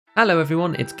Hello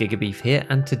everyone, it's GigaBeef here,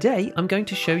 and today I'm going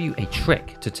to show you a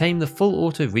trick to tame the full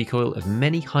auto recoil of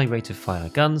many high rate of fire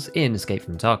guns in Escape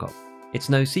from Tarkov. It's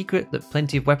no secret that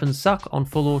plenty of weapons suck on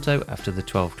full auto after the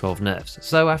 12.12 nerfs,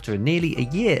 so after nearly a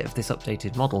year of this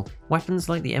updated model, weapons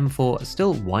like the M4 are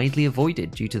still widely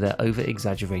avoided due to their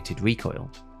over-exaggerated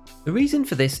recoil. The reason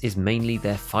for this is mainly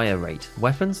their fire rate.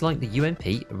 Weapons like the UMP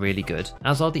are really good,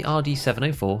 as are the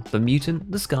RD704, the Mutant,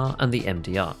 the SCAR and the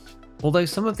MDR. Although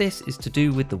some of this is to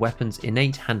do with the weapon's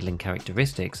innate handling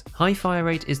characteristics, high fire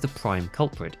rate is the prime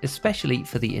culprit, especially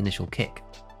for the initial kick.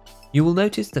 You will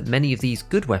notice that many of these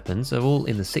good weapons are all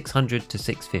in the 600 to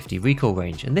 650 recoil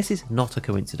range, and this is not a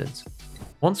coincidence.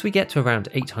 Once we get to around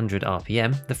 800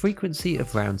 RPM, the frequency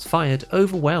of rounds fired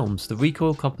overwhelms the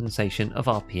recoil compensation of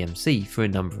our PMC for a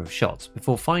number of shots,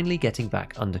 before finally getting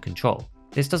back under control.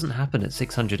 This doesn't happen at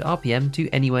 600 RPM to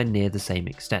anywhere near the same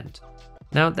extent.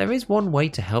 Now, there is one way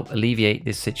to help alleviate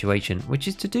this situation, which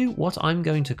is to do what I'm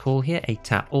going to call here a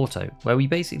tap auto, where we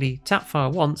basically tap fire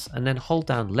once and then hold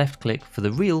down left click for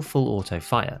the real full auto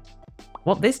fire.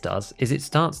 What this does is it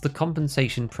starts the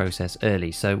compensation process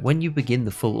early, so when you begin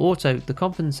the full auto, the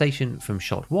compensation from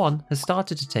shot 1 has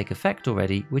started to take effect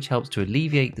already, which helps to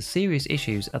alleviate the serious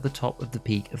issues at the top of the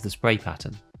peak of the spray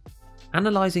pattern.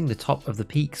 Analysing the top of the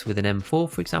peaks with an M4,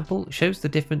 for example, shows the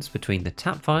difference between the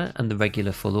tap fire and the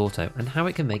regular full auto, and how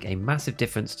it can make a massive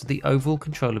difference to the overall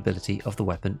controllability of the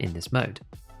weapon in this mode.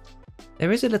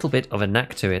 There is a little bit of a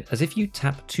knack to it, as if you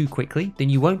tap too quickly, then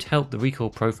you won't help the recoil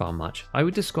profile much. I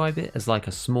would describe it as like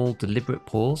a small deliberate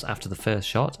pause after the first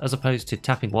shot, as opposed to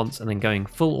tapping once and then going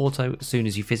full auto as soon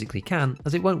as you physically can,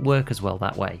 as it won't work as well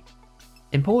that way.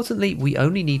 Importantly, we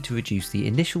only need to reduce the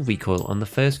initial recoil on the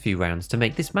first few rounds to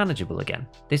make this manageable again.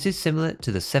 This is similar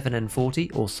to the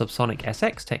 7N40 or subsonic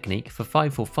SX technique for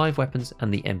 545 weapons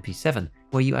and the MP7,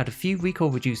 where you add a few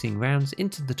recoil reducing rounds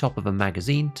into the top of a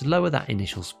magazine to lower that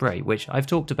initial spray, which I've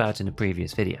talked about in a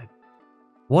previous video.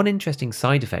 One interesting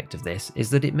side effect of this is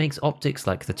that it makes optics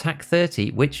like the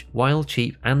TAC-30, which, while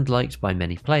cheap and liked by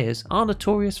many players, are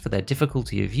notorious for their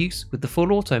difficulty of use with the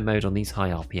full auto mode on these high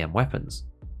RPM weapons.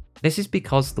 This is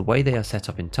because the way they are set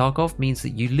up in Tarkov means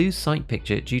that you lose sight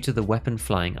picture due to the weapon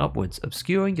flying upwards,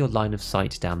 obscuring your line of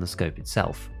sight down the scope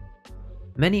itself.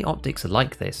 Many optics are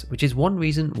like this, which is one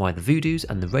reason why the Voodoos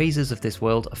and the Razors of this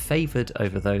world are favoured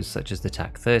over those such as the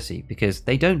TAC-30, because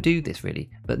they don't do this really,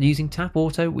 but using tap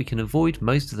auto we can avoid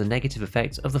most of the negative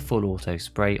effects of the full auto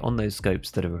spray on those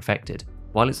scopes that are affected.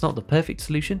 While it's not the perfect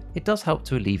solution, it does help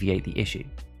to alleviate the issue.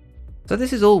 So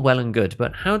this is all well and good,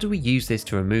 but how do we use this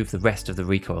to remove the rest of the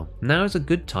recoil? Now is a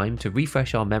good time to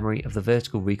refresh our memory of the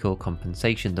vertical recoil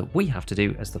compensation that we have to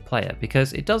do as the player,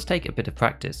 because it does take a bit of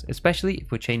practice, especially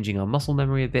if we're changing our muscle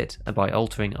memory a bit and by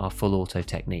altering our full auto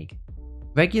technique.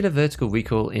 Regular vertical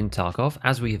recoil in Tarkov,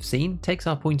 as we have seen, takes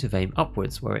our point of aim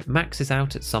upwards, where it maxes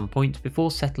out at some point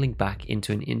before settling back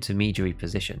into an intermediary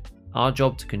position. Our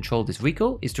job to control this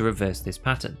recoil is to reverse this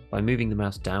pattern, by moving the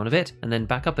mouse down a bit and then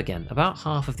back up again about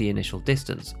half of the initial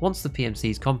distance, once the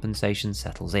PMC's compensation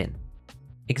settles in.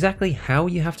 Exactly how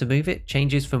you have to move it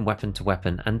changes from weapon to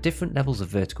weapon and different levels of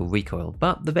vertical recoil,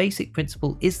 but the basic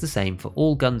principle is the same for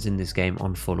all guns in this game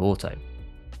on full auto.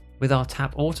 With our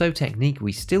tap auto technique,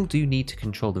 we still do need to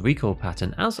control the recoil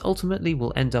pattern, as ultimately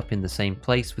we'll end up in the same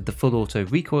place with the full auto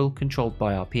recoil controlled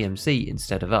by our PMC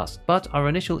instead of us, but our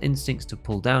initial instincts to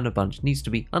pull down a bunch needs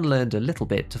to be unlearned a little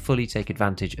bit to fully take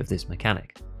advantage of this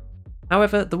mechanic.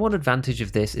 However, the one advantage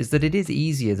of this is that it is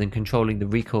easier than controlling the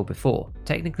recoil before.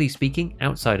 Technically speaking,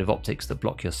 outside of optics that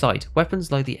block your sight,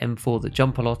 weapons like the M4 that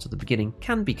jump a lot at the beginning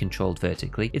can be controlled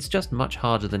vertically. It's just much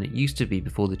harder than it used to be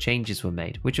before the changes were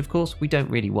made, which of course we don't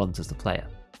really want as the player.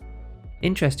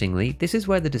 Interestingly, this is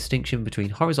where the distinction between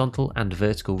horizontal and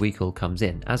vertical recoil comes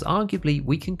in, as arguably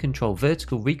we can control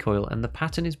vertical recoil and the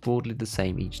pattern is broadly the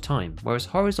same each time, whereas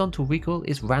horizontal recoil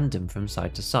is random from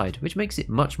side to side, which makes it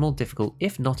much more difficult,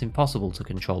 if not impossible, to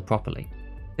control properly.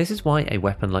 This is why a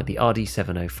weapon like the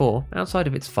RD704, outside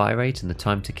of its fire rate and the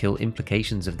time to kill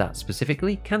implications of that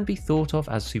specifically, can be thought of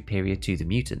as superior to the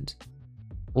Mutant.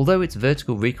 Although its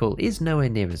vertical recoil is nowhere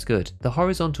near as good, the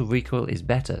horizontal recoil is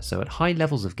better, so at high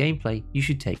levels of gameplay you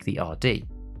should take the RD.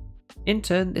 In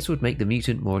turn, this would make the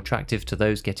Mutant more attractive to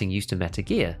those getting used to meta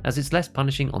gear, as it's less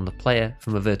punishing on the player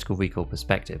from a vertical recoil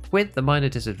perspective, with the minor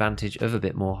disadvantage of a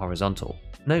bit more horizontal.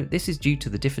 Note, this is due to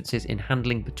the differences in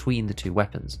handling between the two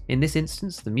weapons. In this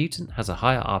instance, the Mutant has a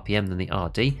higher RPM than the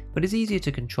RD, but is easier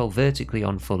to control vertically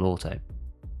on full auto.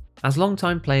 As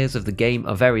long-time players of the game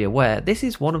are very aware, this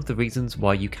is one of the reasons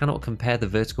why you cannot compare the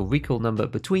vertical recoil number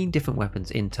between different weapons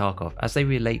in Tarkov, as they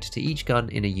relate to each gun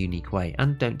in a unique way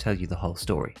and don't tell you the whole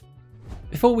story.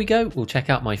 Before we go, we'll check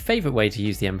out my favourite way to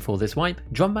use the M4 this wipe,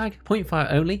 drum mag, point fire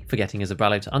only for getting a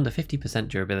Zabralo to under 50%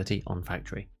 durability on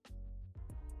factory.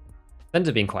 Ends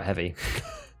up being quite heavy.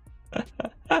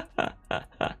 Are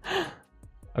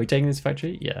we taking this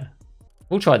factory? Yeah.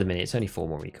 We'll try the mini, it's only 4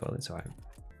 more recoil, it's alright.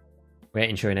 We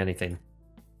ain't insuring anything.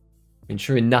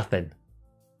 Insuring nothing.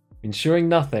 Insuring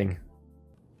nothing.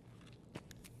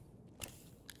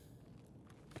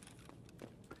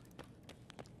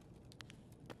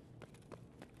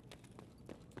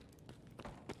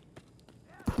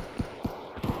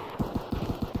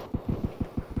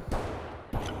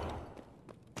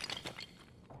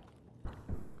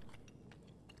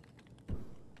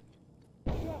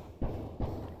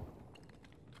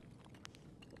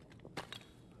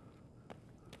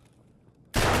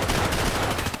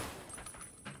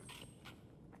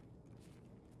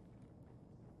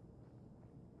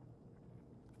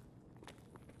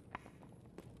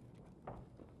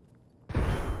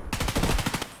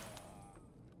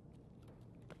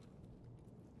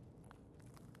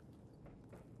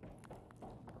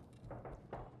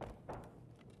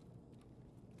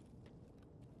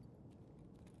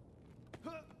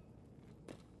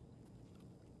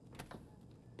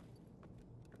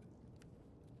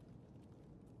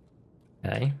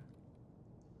 Okay.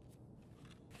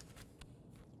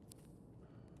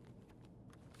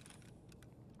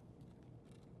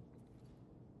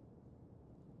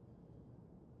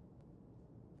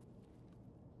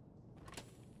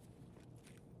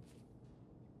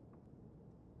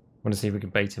 Want to see if we can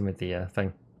bait him with the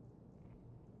thing.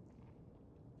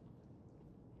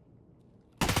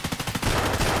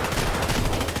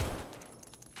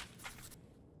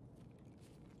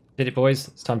 Did it, boys.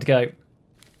 It's time to go.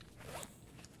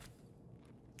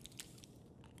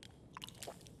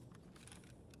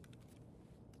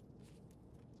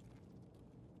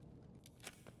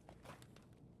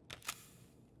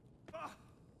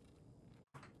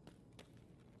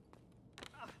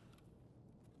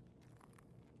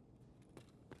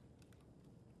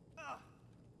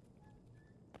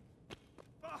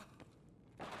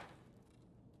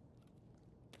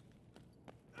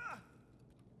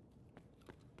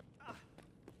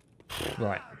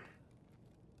 Right.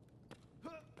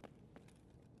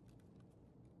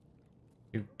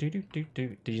 Did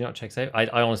you not check save? I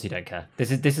honestly don't care. This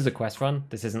is a quest run.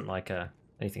 This isn't like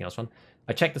anything else run.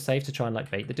 I checked the save to try and like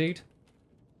bait the dude.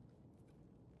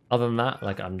 Other than that,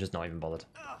 like I'm just not even bothered.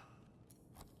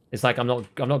 It's like I'm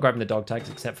not grabbing the dog tags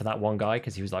except for that one guy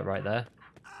because he was like right there.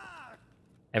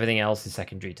 Everything else is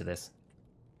secondary to this.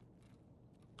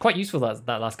 Quite useful that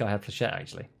that last guy had flechette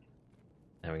actually.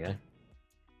 There we go.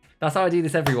 That's how I do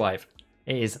this every wipe.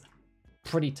 It is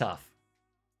pretty tough.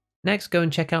 Next, go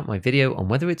and check out my video on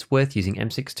whether it's worth using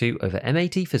M62 over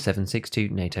M80 for 7.62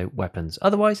 NATO weapons.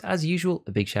 Otherwise, as usual,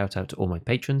 a big shout out to all my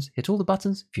patrons. Hit all the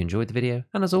buttons if you enjoyed the video,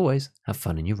 and as always, have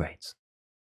fun in your raids.